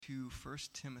to 1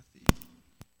 Timothy.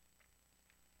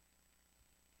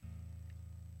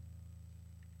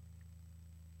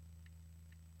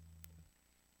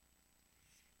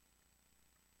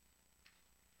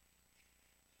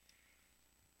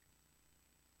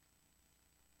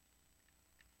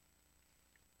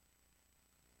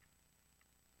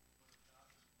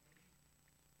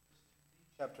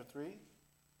 Chapter 3,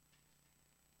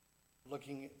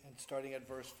 looking and starting at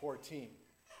verse 14.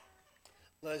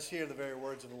 Let us hear the very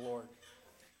words of the Lord.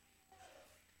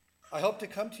 I hope to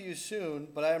come to you soon,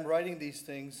 but I am writing these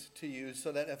things to you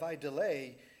so that if I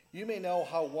delay, you may know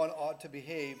how one ought to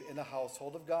behave in the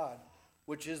household of God,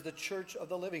 which is the church of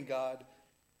the living God,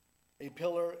 a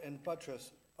pillar and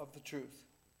buttress of the truth.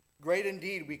 Great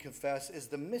indeed, we confess, is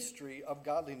the mystery of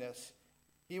godliness.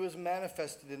 He was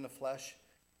manifested in the flesh,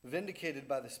 vindicated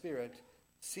by the Spirit,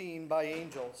 seen by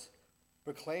angels,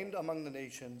 proclaimed among the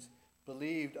nations,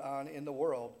 believed on in the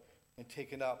world, and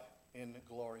taken up in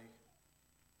glory.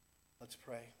 Let's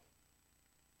pray.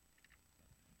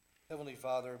 Heavenly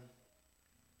Father,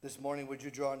 this morning would you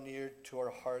draw near to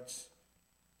our hearts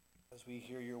as we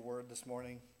hear your word this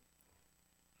morning?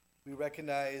 We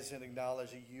recognize and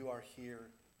acknowledge that you are here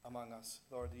among us.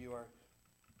 Lord, you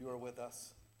are with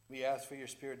us. We ask for your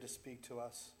Spirit to speak to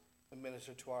us and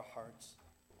minister to our hearts.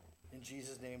 In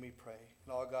Jesus' name we pray.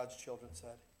 And all God's children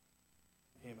said,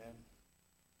 amen.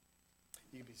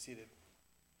 You can be seated.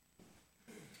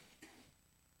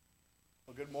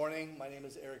 Well, good morning. My name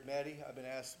is Eric Maddy. I've been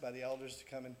asked by the elders to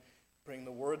come and bring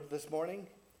the word this morning.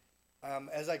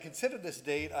 As I considered this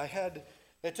date,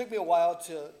 it took me a while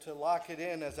to lock it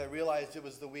in as I realized it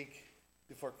was the week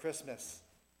before Christmas.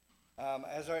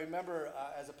 As I remember,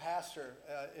 as a pastor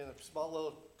in a small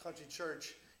little country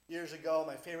church, years ago,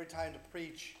 my favorite time to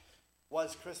preach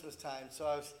was Christmas time, so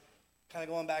I was kind of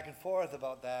going back and forth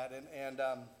about that. And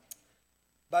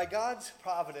by God's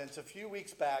providence, a few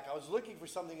weeks back, I was looking for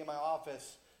something in my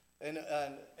office, and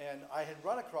I had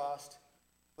run across,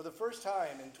 for the first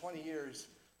time in 20 years,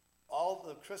 all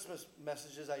the Christmas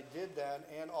messages I did then,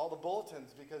 and all the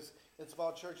bulletins, because in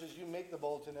small churches, you make the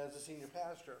bulletin as a senior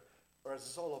pastor, or as a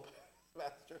solo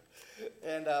pastor.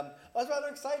 And I was rather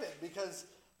excited, because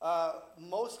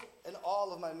most and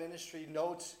all of my ministry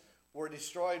notes were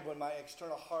destroyed when my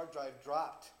external hard drive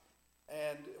dropped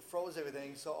and froze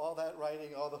everything. So all that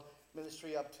writing, all the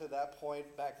ministry up to that point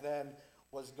back then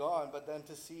was gone. But then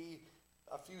to see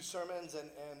a few sermons and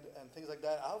things like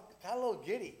that, I got a little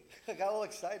giddy. I got a little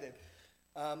excited.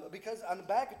 Because on the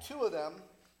back of two of them,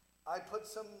 I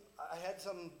had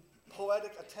some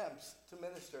poetic attempts to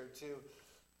minister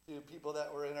to people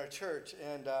that were in our church.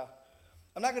 And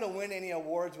I'm not going to win any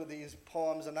awards with these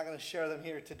poems. I'm not going to share them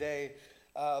here today.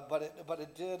 But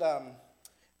it did,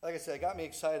 like I said, it got me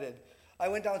excited. I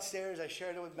went downstairs, I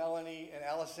shared it with Melanie and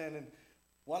Allison, and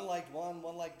one liked one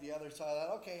liked the other. So I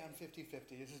thought, okay, I'm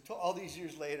 50-50. All these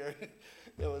years later,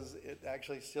 it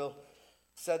actually still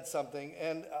said something.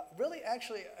 And really,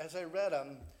 actually, as I read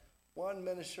them, one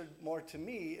ministered more to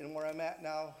me, and where I'm at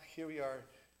now, here we are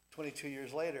 22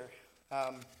 years later.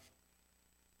 And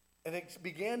it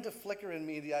began to flicker in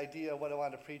me the idea of what I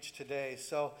want to preach today.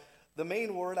 So the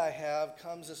main word I have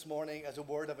comes this morning as a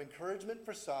word of encouragement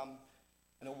for some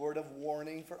and a word of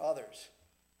warning for others.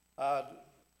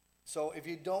 So if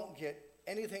you don't get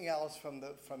anything else from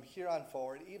here on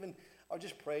forward, even I'll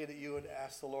just pray that you would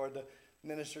ask the Lord to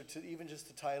minister to even just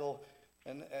the title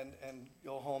and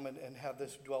go home and have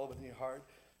this dwell within your heart.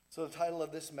 So the title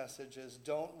of this message is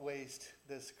Don't Waste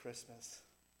This Christmas.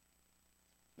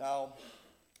 Now,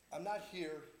 I'm not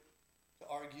here to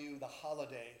argue the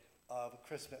holiday of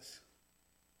Christmas.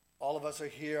 All of us are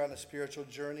here on a spiritual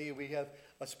journey. We have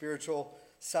a spiritual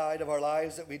side of our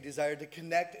lives that we desire to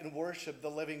connect and worship the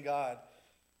living God.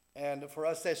 And for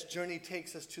us, this journey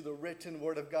takes us to the written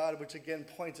word of God, which again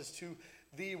points us to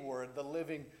the word, the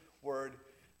living word,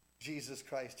 Jesus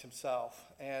Christ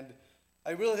himself. And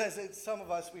I realize that some of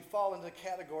us, we fall into the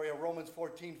category of Romans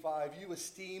 14:5. You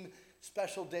esteem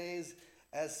special days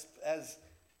as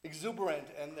exuberant,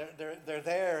 and they're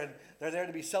there, and they're there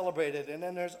to be celebrated. And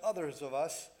then there's others of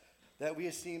us that we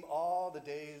esteem all the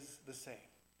days the same.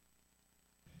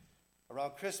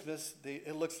 Around Christmas,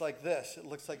 it looks like this. It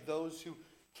looks like those who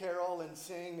carol and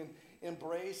sing and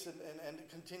embrace and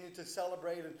continue to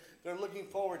celebrate, and they're looking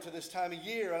forward to this time of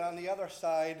year. And on the other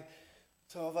side,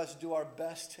 some of us do our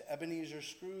best Ebenezer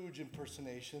Scrooge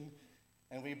impersonation,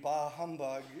 and we bah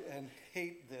humbug and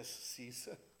hate this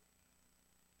season.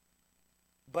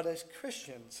 But as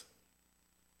Christians,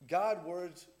 God's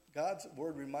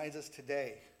word reminds us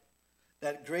today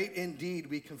that great indeed,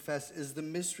 we confess, is the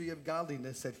mystery of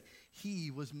godliness, that he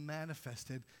was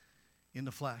manifested in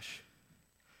the flesh.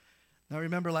 Now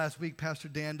remember last week, Pastor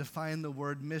Dan defined the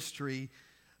word mystery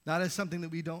not as something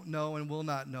that we don't know and will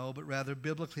not know, but rather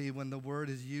biblically when the word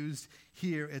is used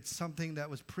here, it's something that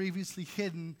was previously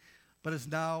hidden but is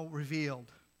now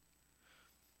revealed.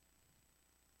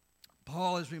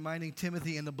 Paul is reminding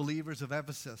Timothy and the believers of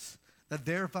Ephesus that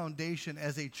their foundation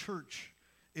as a church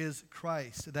is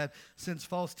Christ, that since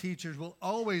false teachers will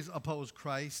always oppose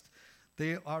Christ,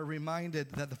 they are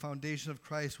reminded that the foundation of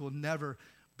Christ will never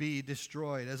be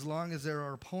destroyed. As long as there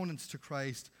are opponents to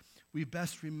Christ, we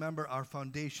best remember our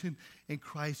foundation in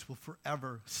Christ will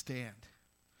forever stand.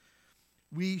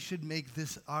 We should make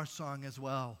this our song as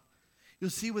well. You'll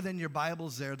see within your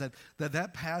Bibles there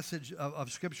that passage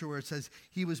of Scripture where it says,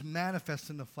 he was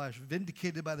manifest in the flesh,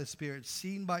 vindicated by the Spirit,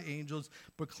 seen by angels,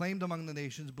 proclaimed among the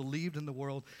nations, believed in the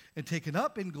world, and taken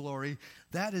up in glory.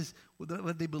 That is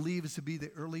what they believe is to be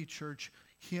the early church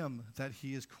hymn that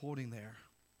he is quoting there.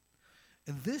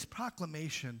 And this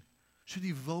proclamation should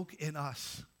evoke in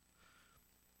us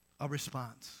a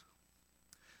response.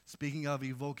 Speaking of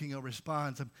evoking a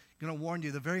response, I'm going to warn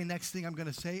you, the very next thing I'm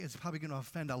going to say is probably going to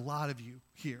offend a lot of you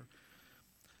here.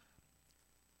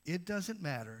 It doesn't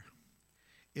matter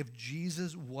if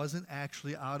Jesus wasn't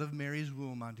actually out of Mary's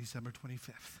womb on December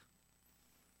 25th.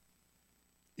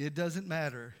 It doesn't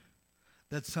matter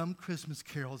that some Christmas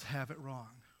carols have it wrong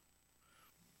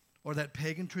or that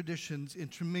pagan traditions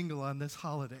intermingle on this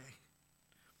holiday.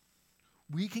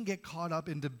 We can get caught up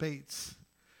in debates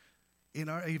in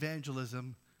our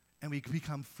evangelism and we can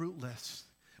become fruitless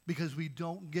because we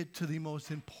don't get to the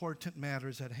most important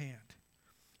matters at hand.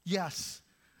 Yes,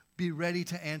 be ready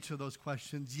to answer those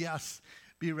questions. Yes,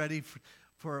 be ready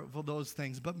for those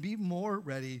things. But be more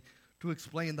ready to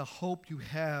explain the hope you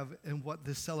have and what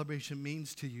this celebration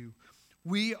means to you.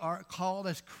 We are called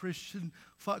as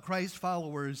Christ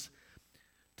followers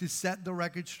to set the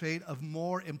record straight of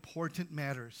more important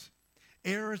matters.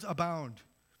 Errors abound.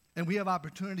 And we have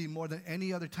opportunity more than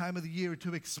any other time of the year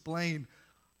to explain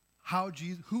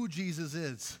who Jesus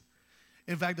is.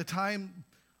 In fact, the Time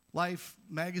Life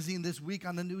magazine this week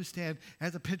on the newsstand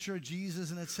has a picture of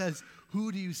Jesus and it says,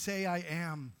 "Who do you say I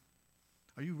am?"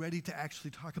 Are you ready to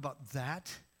actually talk about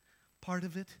that part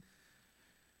of it?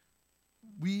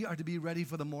 We are to be ready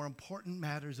for the more important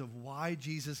matters of why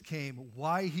Jesus came,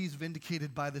 why he's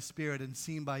vindicated by the Spirit and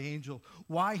seen by angel,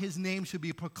 why his name should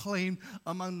be proclaimed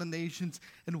among the nations,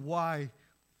 and why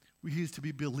he is to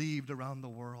be believed around the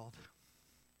world.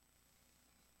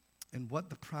 And what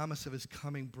the promise of his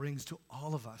coming brings to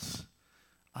all of us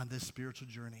on this spiritual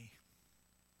journey.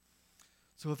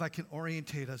 So if I can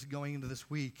orientate us going into this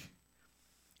week,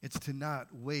 it's to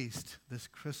not waste this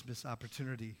Christmas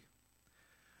opportunity.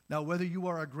 Now, whether you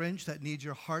are a Grinch that needs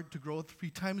your heart to grow 3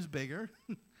 times bigger,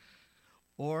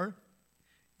 or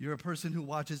you're a person who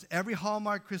watches every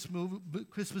Hallmark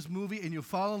Christmas movie and you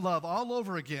fall in love all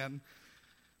over again,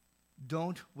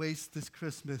 don't waste this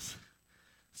Christmas,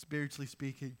 spiritually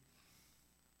speaking.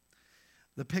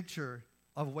 The picture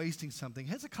of wasting something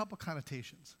has a couple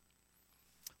connotations.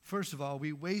 First of all,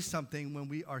 we waste something when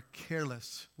we are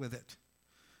careless with it.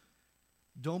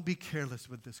 Don't be careless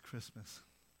with this Christmas.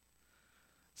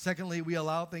 Secondly, we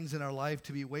allow things in our life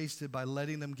to be wasted by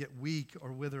letting them get weak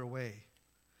or wither away.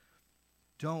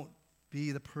 Don't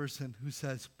be the person who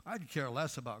says, "I could care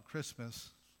less about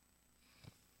Christmas."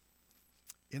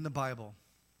 In the Bible,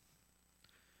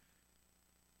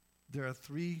 there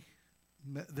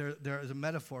is a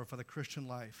metaphor for the Christian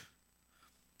life.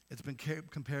 It's been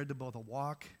compared to both a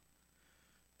walk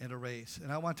and a race.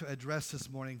 And I want to address this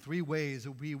morning 3 ways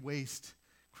that we waste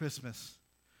Christmas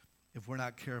if we're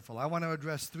not careful. I want to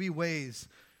address 3 ways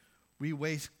we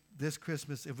waste this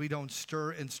Christmas if we don't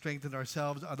stir and strengthen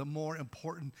ourselves are the more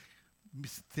important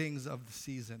things of the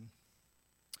season.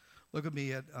 Look at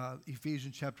me at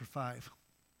Ephesians chapter 5.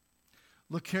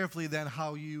 Look carefully then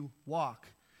how you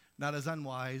walk, not as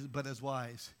unwise, but as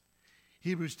wise.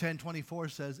 Hebrews 10:24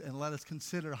 says, "And let us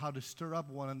consider how to stir up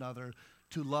one another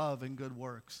to love and good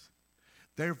works.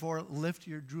 Therefore, lift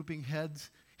your drooping hands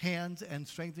and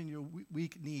strengthen your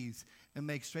weak knees and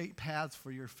make straight paths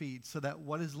for your feet so that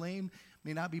what is lame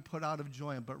may not be put out of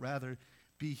joint, but rather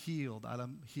be healed," out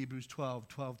of Hebrews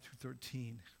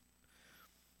 12:12-13.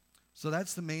 So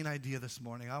that's the main idea this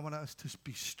morning. I want us to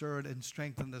be stirred and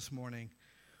strengthened this morning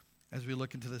as we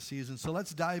look into the season. So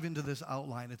let's dive into this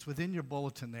outline. It's within your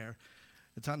bulletin there.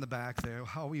 It's on the back there,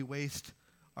 how we waste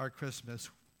our Christmas.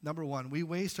 Number 1, we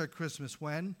waste our Christmas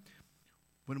when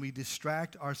we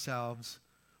distract ourselves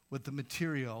with the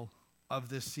material of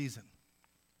this season.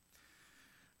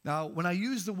 Now, when I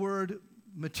use the word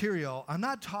material, I'm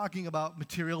not talking about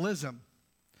materialism.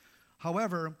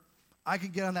 However, I can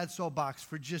get on that soapbox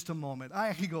for just a moment.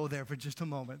 I can go there for just a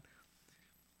moment.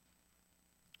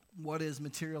 What is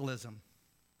materialism?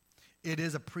 It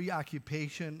is a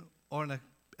preoccupation or an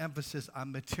emphasis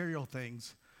on material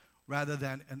things rather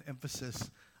than an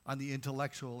emphasis on the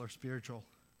intellectual or spiritual.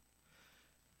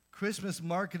 Christmas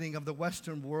marketing of the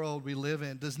Western world we live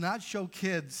in does not show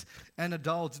kids and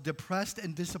adults depressed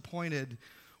and disappointed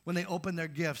when they open their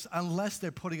gifts unless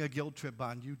they're putting a guilt trip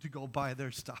on you to go buy their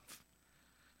stuff.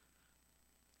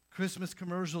 Christmas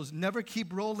commercials never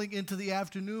keep rolling into the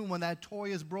afternoon when that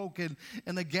toy is broken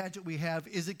and the gadget we have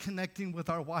isn't connecting with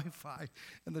our Wi-Fi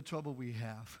and the trouble we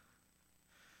have.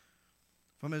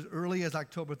 From as early as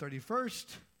October 31st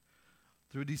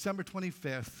through December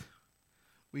 25th,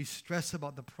 we stress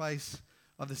about the price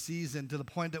of the season to the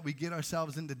point that we get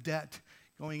ourselves into debt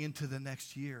going into the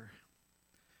next year.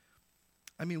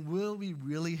 I mean, will we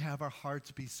really have our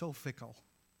hearts be so fickle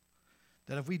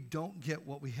that if we don't get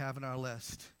what we have in our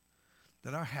list,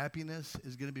 that our happiness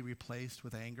is going to be replaced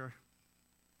with anger?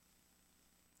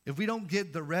 If we don't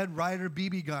get the Red Ryder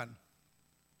BB gun,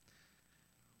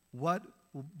 what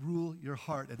will rule your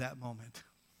heart at that moment?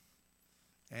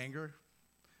 Anger?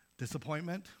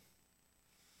 Disappointment?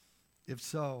 If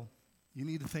so, you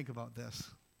need to think about this.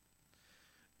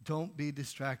 Don't be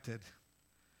distracted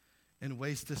and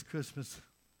waste this Christmas.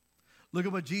 Look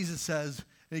at what Jesus says,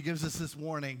 and he gives us this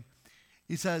warning.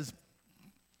 He says,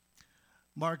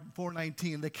 Mark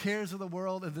 4:19, the cares of the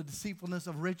world and the deceitfulness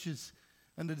of riches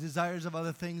and the desires of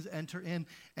other things enter in,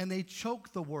 and they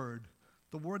choke the word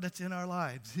that's in our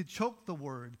lives. They choke the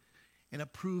word, and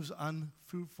it proves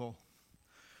unfruitful.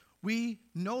 We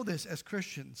know this as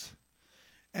Christians.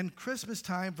 And Christmas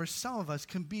time, for some of us,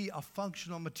 can be a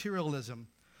functional materialism.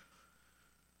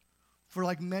 For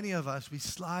like many of us, we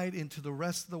slide into the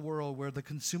rest of the world where the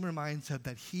consumer mindset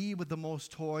that he with the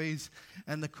most toys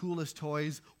and the coolest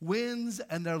toys wins,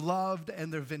 and they're loved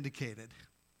and they're vindicated.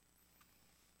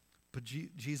 But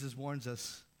Jesus warns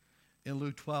us in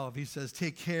Luke 12. He says,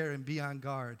 take care and be on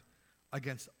guard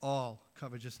against all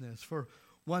covetousness, for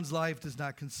one's life does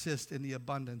not consist in the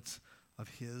abundance of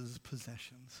his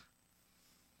possessions.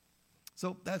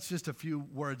 So that's just a few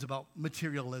words about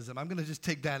materialism. I'm going to just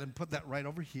take that and put that right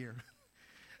over here.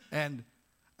 And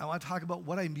I want to talk about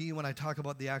what I mean when I talk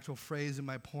about the actual phrase in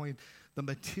my point, the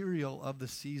material of the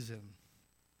season.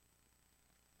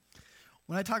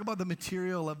 When I talk about the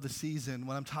material of the season,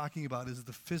 what I'm talking about is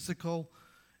the physical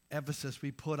emphasis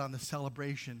we put on the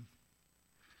celebration.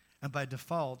 And by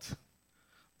default,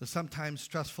 the sometimes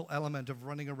stressful element of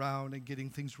running around and getting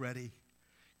things ready,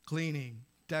 cleaning,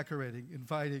 decorating,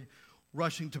 inviting,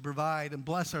 rushing to provide and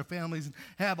bless our families and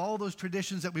have all those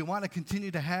traditions that we want to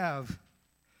continue to have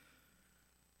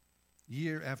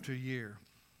year after year.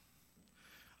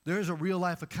 There is a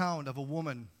real-life account of a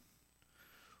woman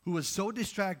who was so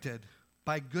distracted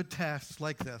by good tasks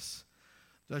like this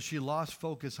that she lost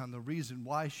focus on the reason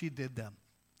why she did them.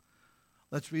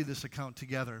 Let's read this account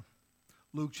together.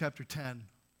 Luke chapter 10,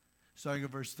 starting at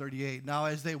verse 38. Now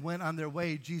as they went on their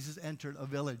way, Jesus entered a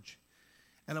village,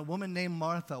 and a woman named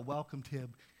Martha welcomed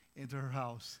him into her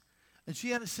house. And she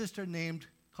had a sister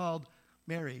called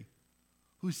Mary,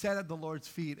 who sat at the Lord's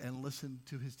feet and listened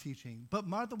to his teaching. But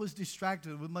Martha was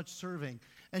distracted with much serving.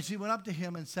 And she went up to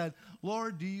him and said,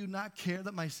 Lord, do you not care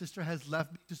that my sister has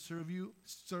left me to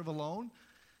serve alone?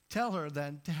 Tell her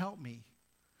then to help me.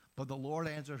 But the Lord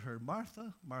answered her,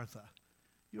 Martha, Martha,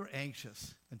 you're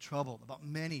anxious and troubled about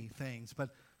many things, but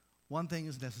one thing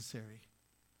is necessary.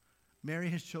 Mary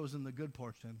has chosen the good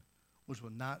portion, which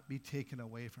will not be taken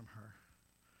away from her.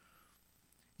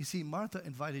 You see, Martha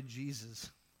invited Jesus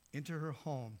into her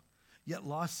home, yet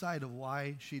lost sight of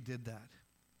why she did that.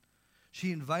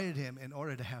 She invited him in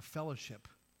order to have fellowship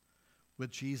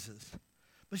with Jesus.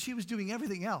 But she was doing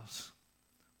everything else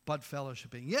but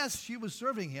fellowshipping. Yes, she was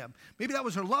serving him. Maybe that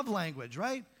was her love language,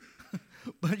 right?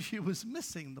 But she was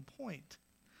missing the point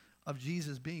of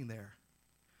Jesus being there.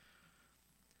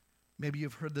 Maybe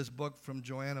you've heard this book from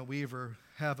Joanna Weaver,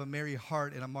 Have a Merry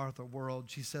Heart in a Martha World.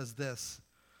 She says this,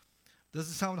 does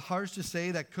it sound harsh to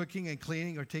say that cooking and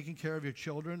cleaning or taking care of your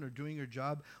children or doing your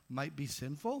job might be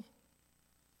sinful?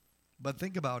 But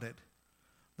think about it.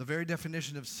 The very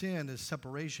definition of sin is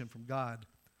separation from God.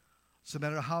 So no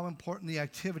matter how important the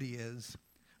activity is,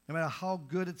 no matter how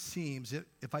good it seems,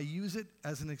 if I use it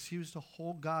as an excuse to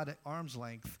hold God at arm's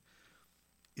length,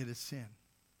 it is sin.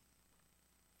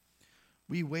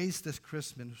 We waste this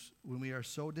Christmas when we are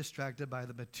so distracted by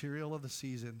the material of the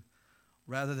season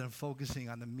rather than focusing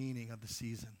on the meaning of the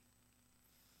season.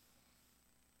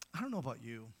 I don't know about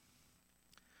you,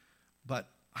 but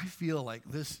I feel like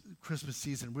this Christmas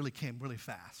season really came really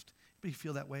fast. Anybody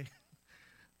feel that way?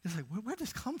 It's like, where'd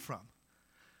this come from?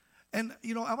 And,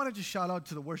 I want to just shout out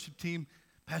to the worship team,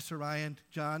 Pastor Ryan,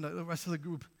 John, the rest of the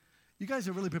group. You guys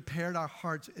have really prepared our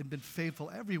hearts and been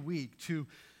faithful every week to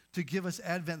give us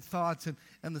Advent thoughts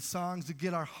and the songs to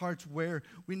get our hearts where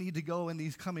we need to go in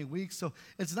these coming weeks. So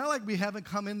it's not like we haven't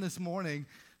come in this morning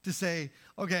to say,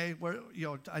 okay,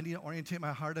 I need to orientate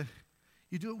my heart.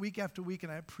 You do it week after week,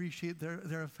 and I appreciate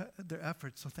their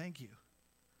efforts, so thank you.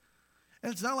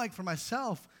 And it's not like for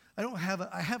myself, I have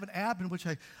an app in which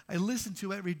I listen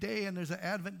to every day, and there's an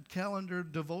Advent calendar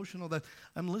devotional that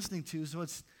I'm listening to, so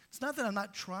it's not that I'm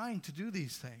not trying to do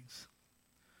these things.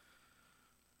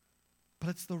 But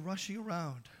it's the rushing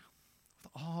around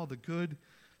with all the good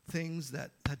things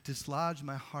that dislodge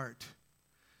my heart.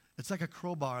 It's like a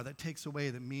crowbar that takes away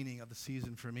the meaning of the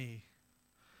season for me.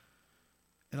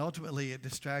 And ultimately, it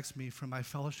distracts me from my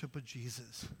fellowship with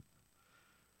Jesus,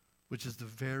 which is the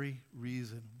very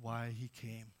reason why he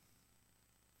came.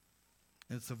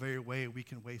 And it's the very way we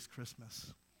can waste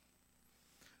Christmas.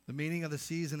 The meaning of the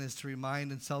season is to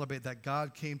remind and celebrate that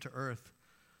God came to earth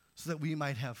so that we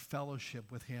might have fellowship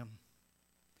with him.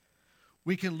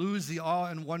 We can lose the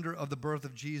awe and wonder of the birth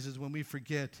of Jesus when we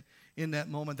forget in that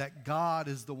moment that God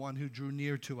is the one who drew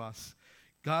near to us.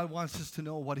 God wants us to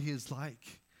know what he is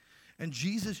like. And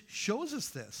Jesus shows us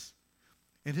this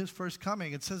in his first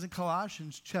coming. It says in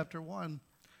Colossians chapter 1,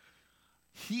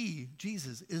 he,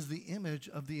 Jesus, is the image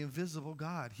of the invisible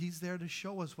God. He's there to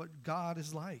show us what God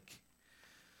is like.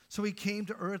 So he came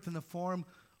to earth in the form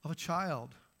of a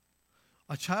child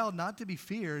not to be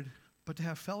feared, but to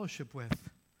have fellowship with.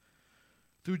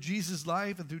 Through Jesus'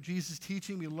 life and through Jesus'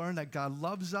 teaching, we learn that God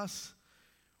loves us.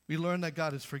 We learn that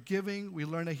God is forgiving. We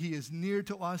learn that he is near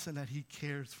to us and that he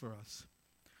cares for us.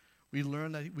 We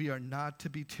learn that we are not to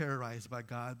be terrorized by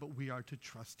God, but we are to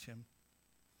trust him.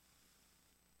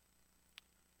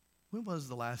 When was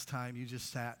the last time you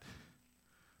just sat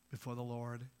before the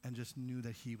Lord and just knew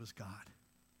that he was God?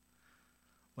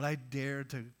 Would I dare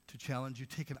to challenge you,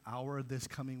 take an hour this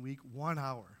coming week, 1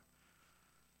 hour,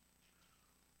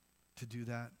 to do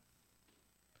that?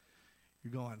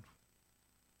 You're going,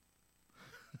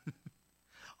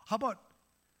 how about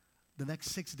the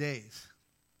next 6 days?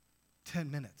 10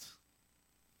 minutes.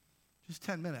 Just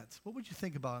 10 minutes. What would you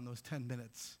think about in those 10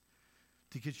 minutes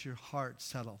to get your heart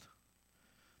settled?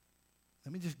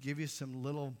 Let me just give you some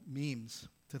little memes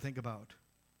to think about.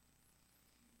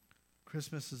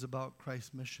 Christmas is about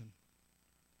Christ's mission.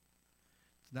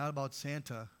 It's not about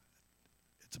Santa.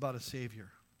 It's about a Savior.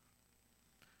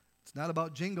 It's not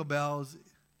about jingle bells.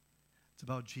 It's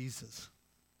about Jesus.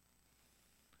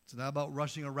 It's not about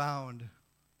rushing around,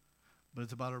 but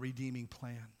it's about a redeeming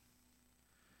plan.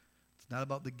 It's not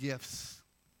about the gifts,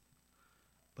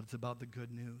 but it's about the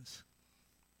good news.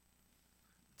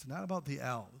 It's not about the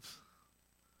elves,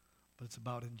 but it's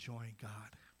about enjoying God.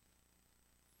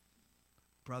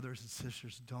 Brothers and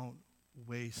sisters, don't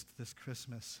waste this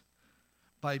Christmas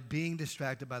by being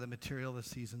distracted by the material of the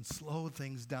season. Slow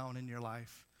things down in your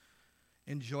life.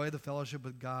 Enjoy the fellowship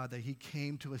with God that he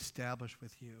came to establish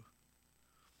with you.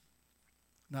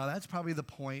 Now, that's probably the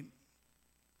point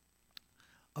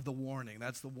of the warning.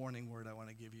 That's the warning word I want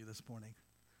to give you this morning.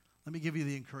 Let me give you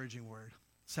the encouraging word.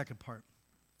 Second part.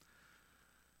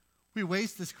 We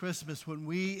waste this Christmas when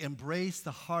we embrace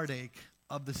the heartache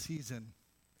of the season.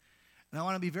 And I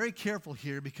want to be very careful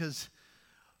here because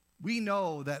we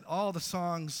know that all the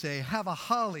songs say, have a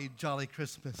holly jolly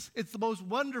Christmas. It's the most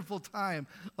wonderful time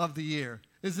of the year,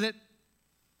 isn't it?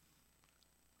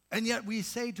 And yet we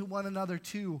say to one another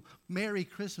too, Merry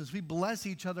Christmas. We bless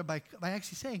each other by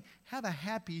actually saying, have a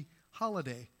happy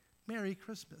holiday. Merry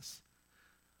Christmas.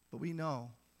 But we know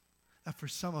that for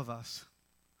some of us,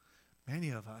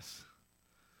 many of us,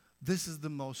 this is the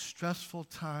most stressful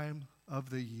time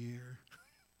of the year.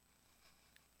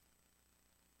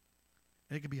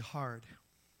 And it can be hard.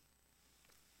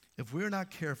 If we're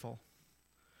not careful,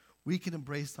 we can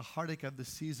embrace the heartache of the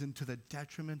season to the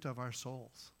detriment of our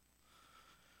souls.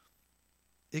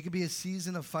 It can be a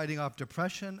season of fighting off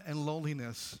depression and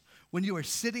loneliness when you are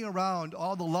sitting around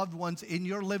all the loved ones in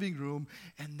your living room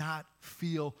and not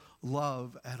feel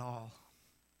love at all.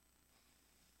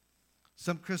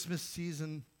 Some Christmas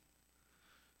season,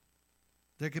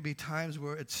 there could be times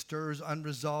where it stirs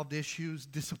unresolved issues,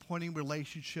 disappointing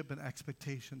relationship, and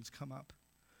expectations come up.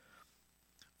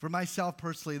 For myself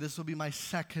personally, this will be my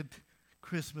second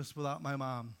Christmas without my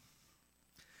mom.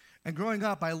 And growing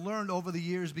up, I learned over the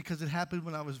years, because it happened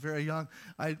when I was very young,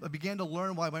 I began to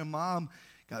learn why my mom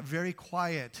got very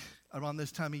quiet around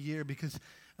this time of year, because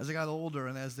as I got older,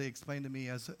 and as they explained to me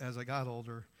as I got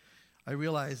older, I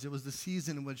realized it was the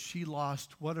season in which she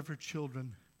lost one of her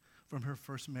children from her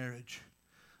first marriage.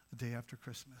 the day after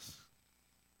Christmas.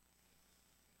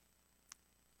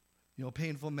 You know,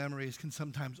 painful memories can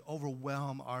sometimes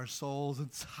overwhelm our souls, and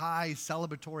high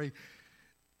celebratory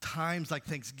times like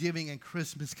Thanksgiving and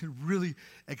Christmas can really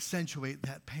accentuate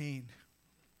that pain.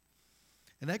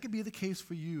 And that could be the case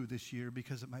for you this year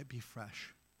because it might be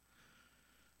fresh.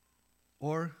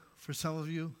 Or for some of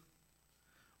you,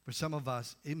 for some of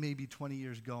us, it may be 20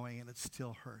 years going and it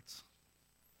still hurts.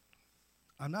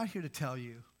 I'm not here to tell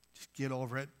you, just get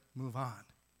over it, move on.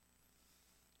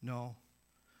 No,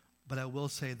 but I will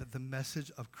say that the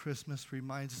message of Christmas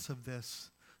reminds us of this.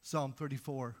 Psalm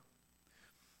 34.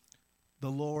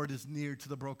 The Lord is near to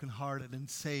the brokenhearted and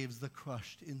saves the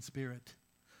crushed in spirit.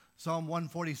 Psalm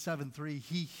 147:3,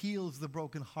 he heals the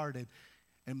brokenhearted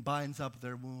and binds up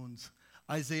their wounds.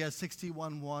 Isaiah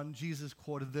 61:1, Jesus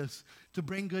quoted this, to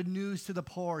bring good news to the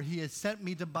poor, he has sent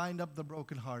me to bind up the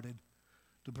brokenhearted,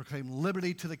 to proclaim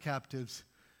liberty to the captives,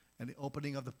 and the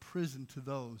opening of the prison to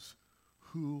those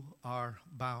who are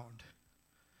bound.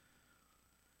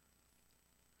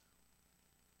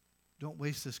 Don't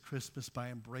waste this Christmas by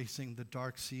embracing the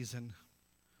dark season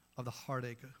of the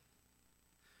heartache.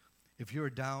 If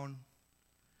you're down,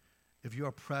 if you're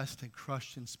oppressed and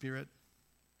crushed in spirit,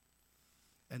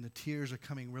 and the tears are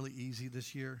coming really easy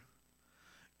this year,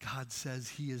 God says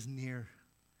he is near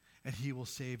and he will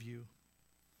save you.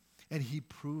 And he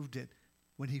proved it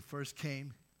when he first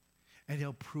came, and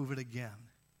he'll prove it again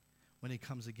when he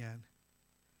comes again.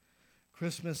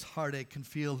 Christmas heartache can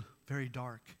feel very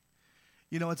dark.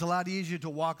 You know, it's a lot easier to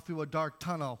walk through a dark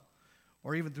tunnel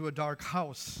or even through a dark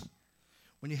house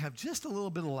when you have just a little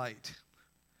bit of light.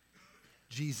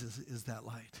 Jesus is that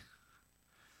light.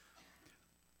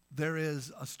 There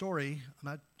is a story,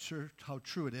 I'm not sure how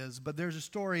true it is, but there's a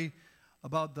story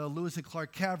about the Lewis and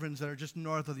Clark Caverns that are just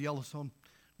north of the Yellowstone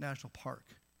National Park.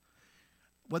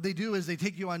 What they do is they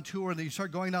take you on tour and you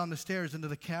start going down the stairs into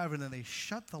the cavern and they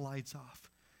shut the lights off.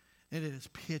 And it is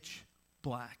pitch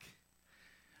black.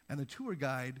 And the tour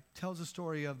guide tells the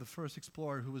story of the first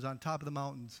explorer who was on top of the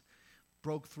mountains,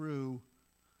 broke through,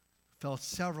 fell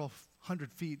several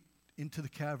hundred feet into the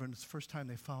cavern. It's the first time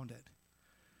they found it.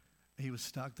 And he was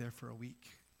stuck there for a week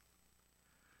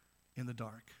in the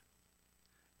dark,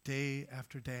 day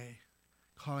after day,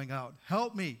 calling out,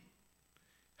 help me,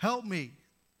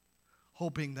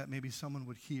 hoping that maybe someone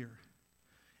would hear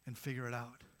and figure it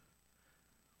out.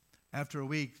 After a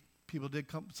week,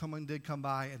 someone did come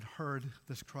by and heard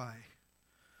this cry,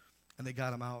 and they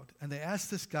got him out. And they asked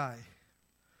this guy,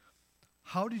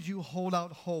 how did you hold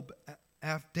out hope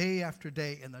day after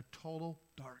day in the total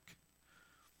dark?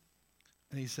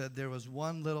 And he said, there was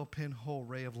one little pinhole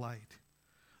ray of light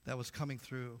that was coming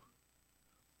through,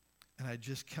 and I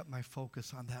just kept my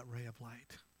focus on that ray of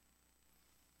light.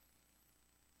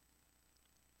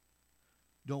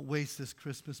 Don't waste this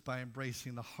Christmas by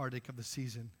embracing the heartache of the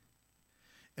season.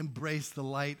 Embrace the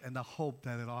light and the hope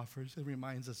that it offers. It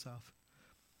reminds us of.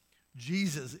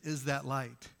 Jesus is that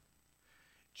light.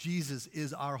 Jesus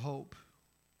is our hope.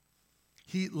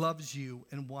 He loves you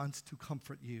and wants to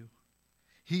comfort you.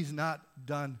 He's not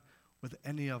done with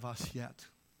any of us yet.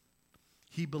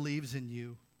 He believes in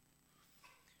you.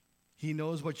 He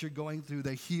knows what you're going through,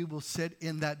 that he will sit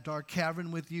in that dark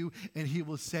cavern with you and he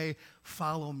will say,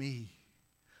 follow me.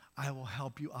 I will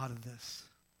help you out of this.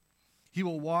 He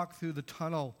will walk through the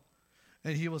tunnel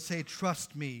and he will say,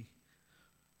 trust me.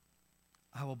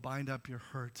 I will bind up your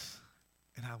hurts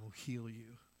and I will heal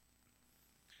you.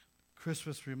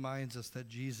 Christmas reminds us that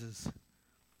Jesus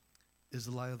is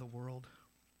the light of the world.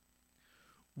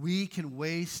 We can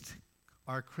waste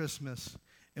our Christmas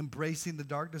embracing the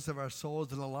darkness of our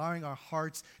souls and allowing our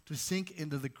hearts to sink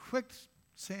into the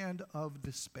quicksand of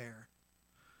despair.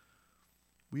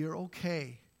 We are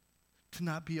okay to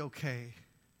not be okay,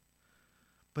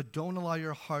 but don't allow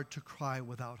your heart to cry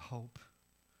without hope.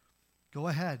 Go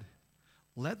ahead.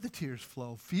 Let the tears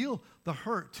flow. Feel the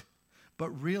hurt, but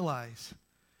realize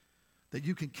that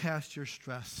you can cast your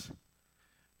stress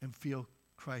and feel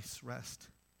Christ's rest.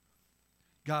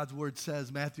 God's word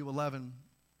says, Matthew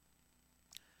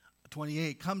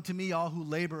 11:28, come to me all who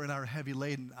labor and are heavy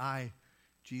laden. I,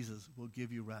 Jesus, will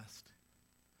give you rest.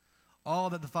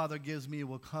 All that the Father gives me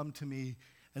will come to me,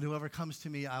 and whoever comes to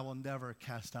me I will never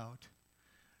cast out.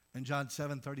 In John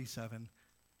 7:37,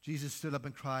 Jesus stood up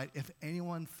and cried, if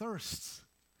anyone thirsts,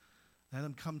 let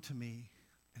him come to me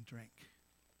and drink.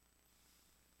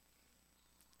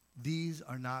 These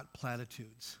are not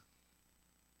platitudes.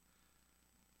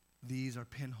 These are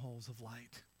pinholes of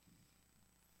light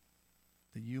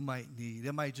that you might need.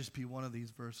 It might just be one of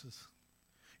these verses.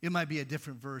 It might be a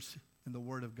different verse in the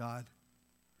Word of God.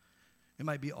 It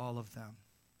might be all of them.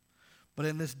 But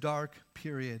in this dark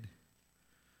period,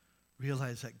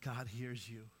 realize that God hears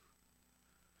you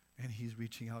and he's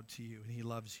reaching out to you and he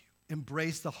loves you.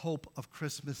 Embrace the hope of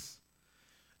Christmas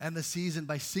and the season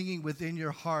by singing within your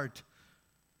heart,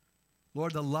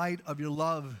 Lord, the light of your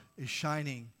love is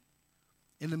shining.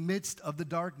 In the midst of the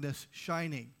darkness,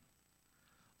 shining.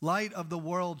 Light of the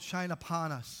world, shine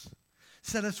upon us.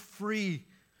 Set us free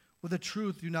with the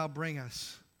truth you now bring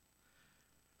us.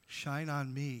 Shine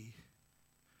on me.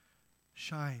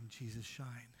 Shine, Jesus, shine.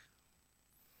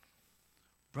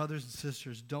 Brothers and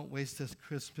sisters, don't waste this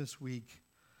Christmas week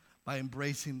by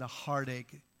embracing the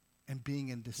heartache and being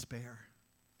in despair.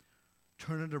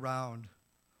 Turn it around.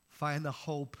 Find the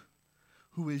hope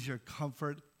who is your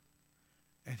comfort,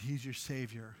 and he's your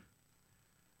Savior,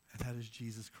 and that is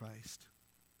Jesus Christ.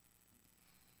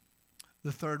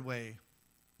 The third way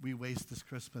we waste this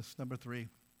Christmas, number 3,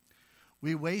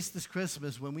 we waste this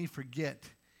Christmas when we forget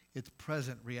its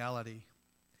present reality.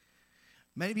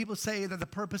 Many people say that the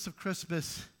purpose of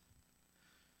Christmas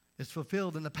is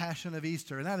fulfilled in the Passion of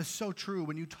Easter, and that is so true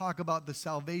when you talk about the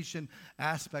salvation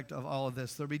aspect of all of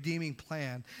this, the redeeming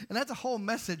plan. And that's a whole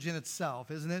message in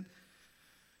itself, isn't it?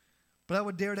 But I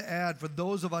would dare to add, for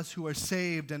those of us who are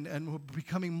saved and we're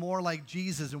becoming more like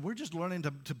Jesus, and we're just learning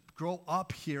to grow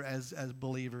up here as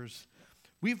believers,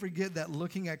 we forget that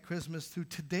looking at Christmas through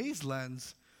today's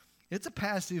lens, it's a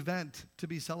past event to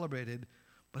be celebrated,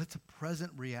 but it's a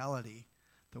present reality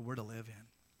that we're to live in.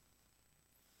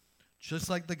 Just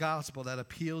like the gospel that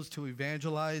appeals to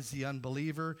evangelize the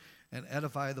unbeliever and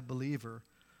edify the believer,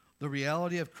 the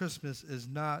reality of Christmas is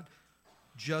not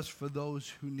just for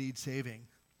those who need saving.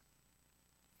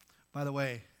 By the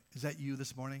way, is that you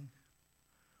this morning?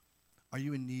 Are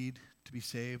you in need to be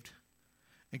saved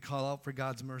and call out for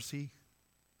God's mercy?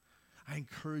 I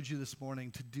encourage you this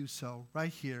morning to do so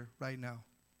right here, right now,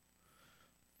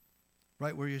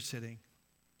 right where you're sitting.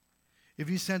 If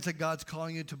you sense that God's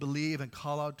calling you to believe and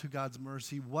call out to God's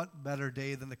mercy, what better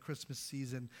day than the Christmas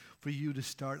season for you to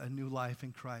start a new life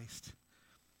in Christ?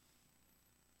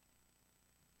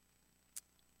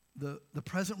 The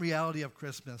present reality of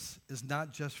Christmas is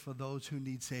not just for those who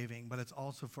need saving, but it's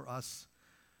also for us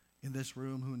in this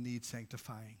room who need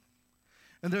sanctifying.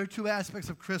 And there are two aspects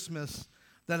of Christmas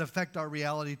that affect our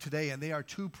reality today, and they are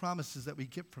two promises that we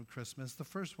get from Christmas. The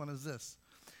first one is this.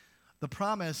 The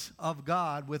promise of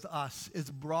God with us is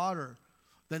broader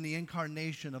than the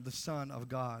incarnation of the Son of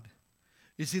God.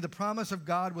 You see, the promise of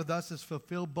God with us is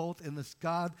fulfilled both in this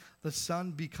God, the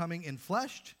Son, becoming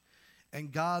enfleshed,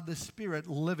 and God the Spirit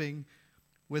living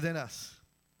within us.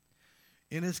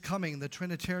 In his coming, the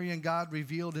Trinitarian God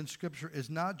revealed in Scripture is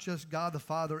not just God the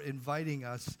Father inviting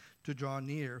us to draw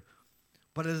near,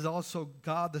 but it is also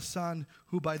God the Son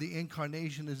who by the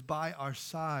incarnation is by our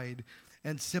side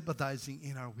and sympathizing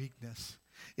in our weakness.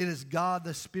 It is God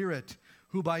the Spirit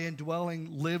who by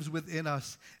indwelling lives within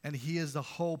us, and he is the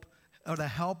hope, or the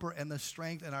helper and the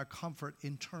strength and our comfort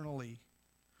internally.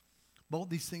 Both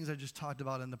these things I just talked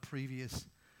about in the previous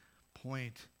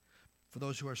point for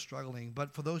those who are struggling.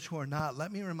 But for those who are not,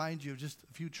 let me remind you of just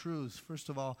a few truths. First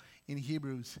of all, in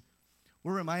Hebrews,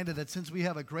 we're reminded that since we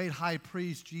have a great high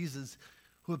priest, Jesus,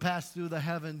 who passed through the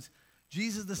heavens,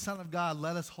 Jesus, the Son of God,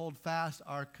 let us hold fast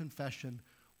our confession.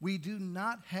 We do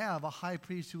not have a high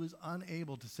priest who is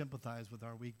unable to sympathize with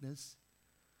our weakness,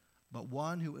 but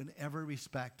one who in every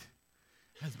respect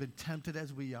has been tempted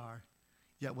as we are,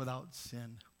 yet without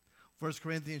sin. 1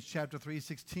 Corinthians chapter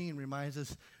 3:16 reminds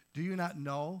us, do you not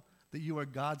know that you are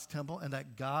God's temple and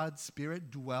that God's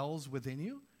Spirit dwells within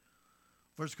you?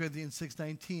 1 Corinthians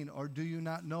 6:19, or do you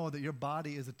not know that your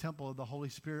body is a temple of the Holy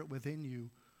Spirit within you,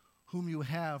 whom you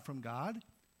have from God?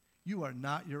 You are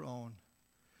not your own.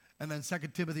 And then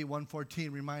 2 Timothy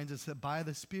 1:14 reminds us that by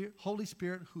the Holy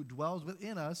Spirit who dwells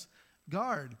within us,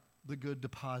 guard the good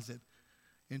deposit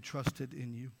entrusted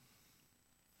in you.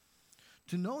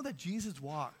 To know that Jesus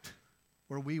walked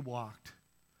where we walked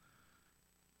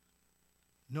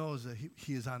knows that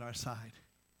he is on our side.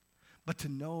 But to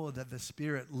know that the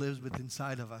Spirit lives within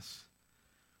inside of us,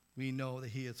 we know that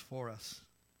he is for us.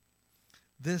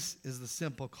 This is the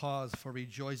simple cause for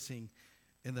rejoicing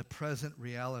in the present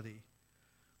reality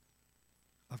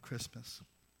of Christmas.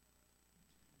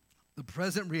 The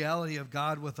present reality of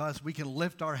God with us, we can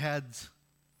lift our heads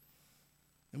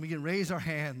and we can raise our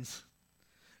hands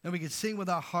and we can sing with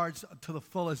our hearts to the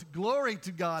fullest. Glory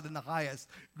to God in the highest.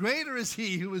 Greater is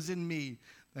he who is in me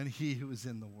than he who is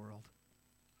in the world.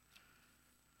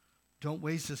 Don't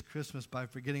waste this Christmas by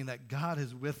forgetting that God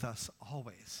is with us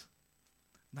always.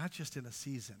 Not just in a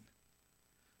season,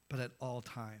 but at all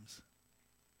times.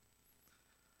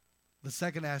 The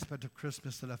second aspect of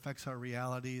Christmas that affects our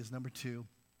reality is number 2.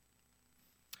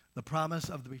 The promise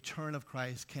of the return of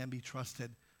Christ can be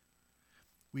trusted.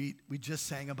 We just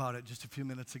sang about it just a few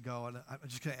minutes ago, and I'm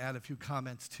just going to add a few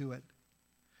comments to it.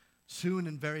 Soon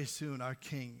and very soon, our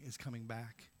King is coming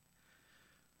back.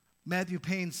 Matthew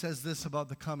Payne says this about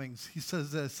the comings. He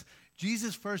says this: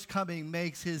 Jesus' first coming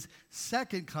makes his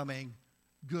second coming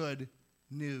good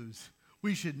news.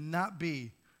 We should not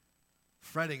be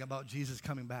fretting about Jesus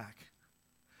coming back.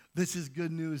 This is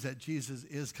good news that Jesus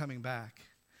is coming back.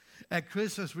 At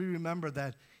Christmas, we remember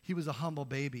that he was a humble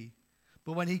baby.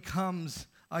 But when he comes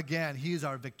again, he is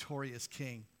our victorious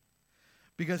King.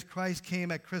 Because Christ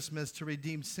came at Christmas to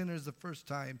redeem sinners the first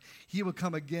time, he will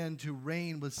come again to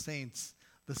reign with saints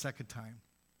the second time.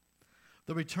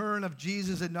 The return of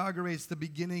Jesus inaugurates the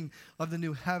beginning of the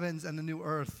new heavens and the new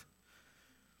earth.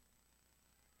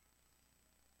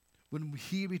 When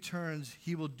he returns,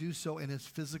 he will do so in his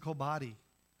physical body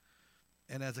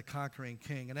and as a conquering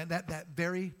king. And at that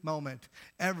very moment,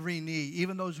 every knee,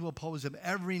 even those who oppose him,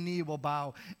 every knee will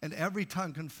bow and every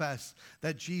tongue confess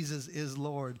that Jesus is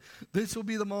Lord. This will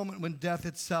be the moment when death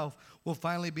itself will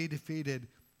finally be defeated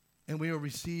and we will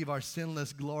receive our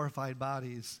sinless, glorified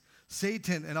bodies.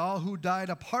 Satan and all who died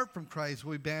apart from Christ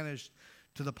will be banished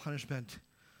to the punishment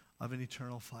of an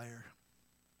eternal fire.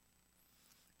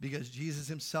 Because Jesus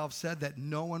himself said that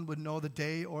no one would know the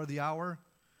day or the hour,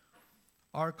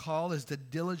 our call is to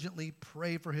diligently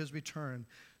pray for his return,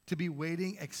 to be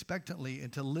waiting expectantly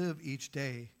and to live each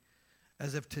day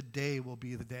as if today will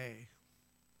be the day.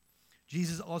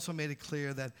 Jesus also made it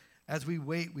clear that as we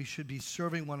wait, we should be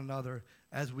serving one another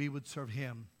as we would serve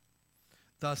him,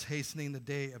 thus hastening the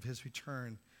day of his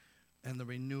return and the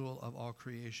renewal of all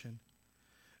creation.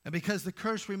 And because the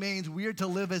curse remains, we are to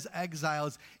live as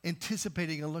exiles,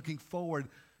 anticipating and looking forward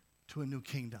to a new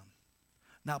kingdom,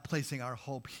 not placing our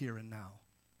hope here and now.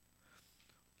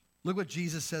 Look what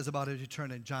Jesus says about his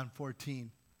return in John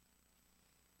 14.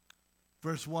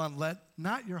 Verse 1, let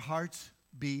not your hearts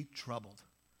be troubled.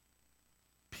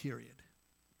 Period.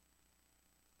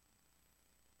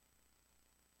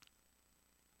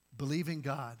 Believe in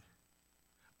God.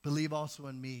 Believe also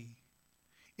in me.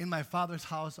 In my Father's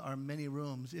house are many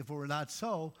rooms. If it were not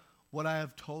so, would I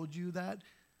have told you that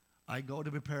I go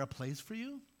to prepare a place for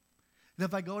you? And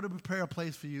if I go to prepare a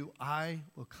place for you, I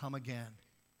will come again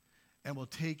and will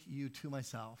take you to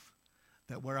myself,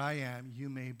 that where I am, you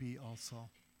may be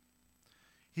also.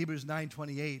 Hebrews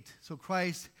 9:28. So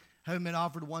Christ, having been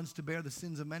offered once to bear the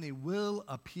sins of many, will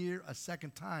appear a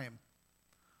second time,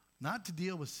 not to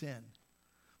deal with sin,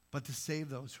 but to save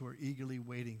those who are eagerly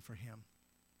waiting for him.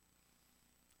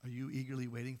 Are you eagerly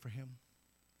waiting for him?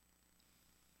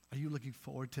 Are you looking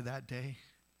forward to that day?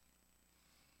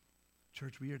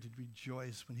 Church, we are to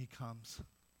rejoice when he comes.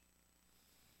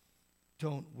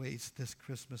 Don't waste this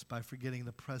Christmas by forgetting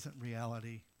the present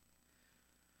reality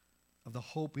of the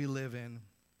hope we live in,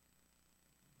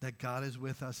 that God is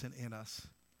with us and in us,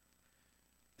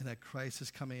 and that Christ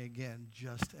is coming again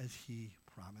just as he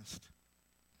promised.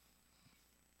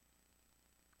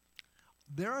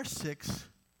 There are 6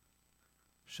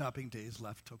 shopping days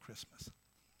left till Christmas.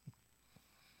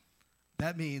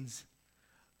 That means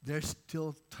there's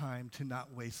still time to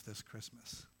not waste this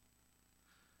Christmas.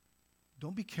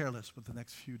 Don't be careless with the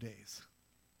next few days.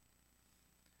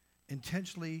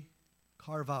 Intentionally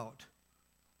carve out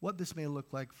what this may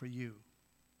look like for you.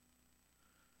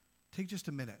 Take just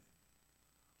a minute.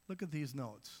 Look at these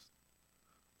notes.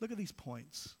 Look at these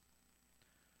points.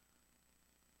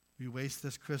 We waste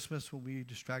this Christmas when we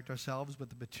distract ourselves with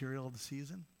the material of the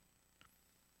season,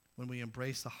 when we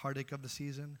embrace the heartache of the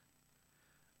season,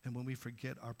 and when we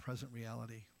forget our present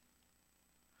reality.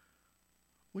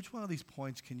 Which one of these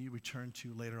points can you return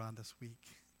to later on this week?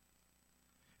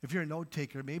 If you're a note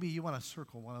taker, maybe you want to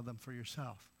circle one of them for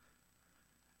yourself.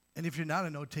 And if you're not a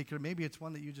note taker, maybe it's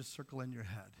one that you just circle in your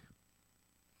head.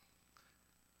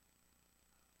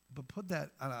 But put that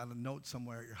on a note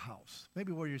somewhere at your house,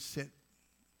 maybe where you sit,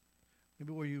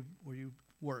 maybe where you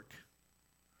work.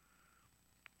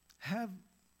 Have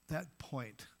that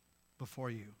point before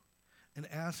you and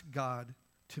ask God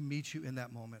to meet you in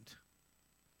that moment.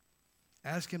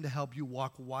 Ask him to help you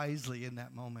walk wisely in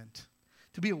that moment,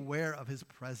 to be aware of his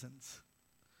presence,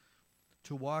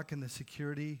 to walk in the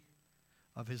security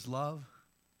of his love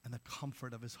and the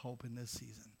comfort of his hope in this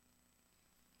season.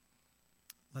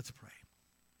 Let's pray.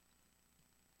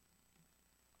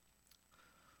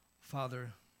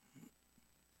 Father,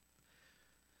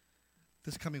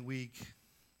 this coming week,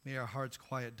 may our hearts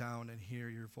quiet down and hear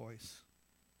your voice.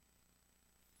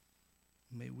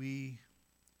 May we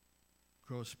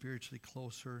grow spiritually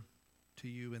closer to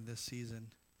you in this season,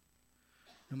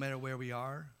 no matter where we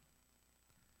are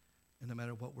and no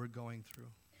matter what we're going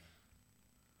through.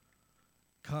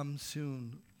 Come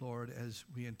soon, Lord, as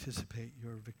we anticipate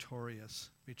your victorious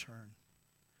return.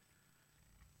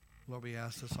 Lord, we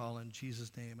ask this all in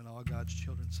Jesus' name, and all God's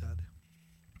children said,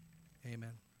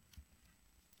 amen.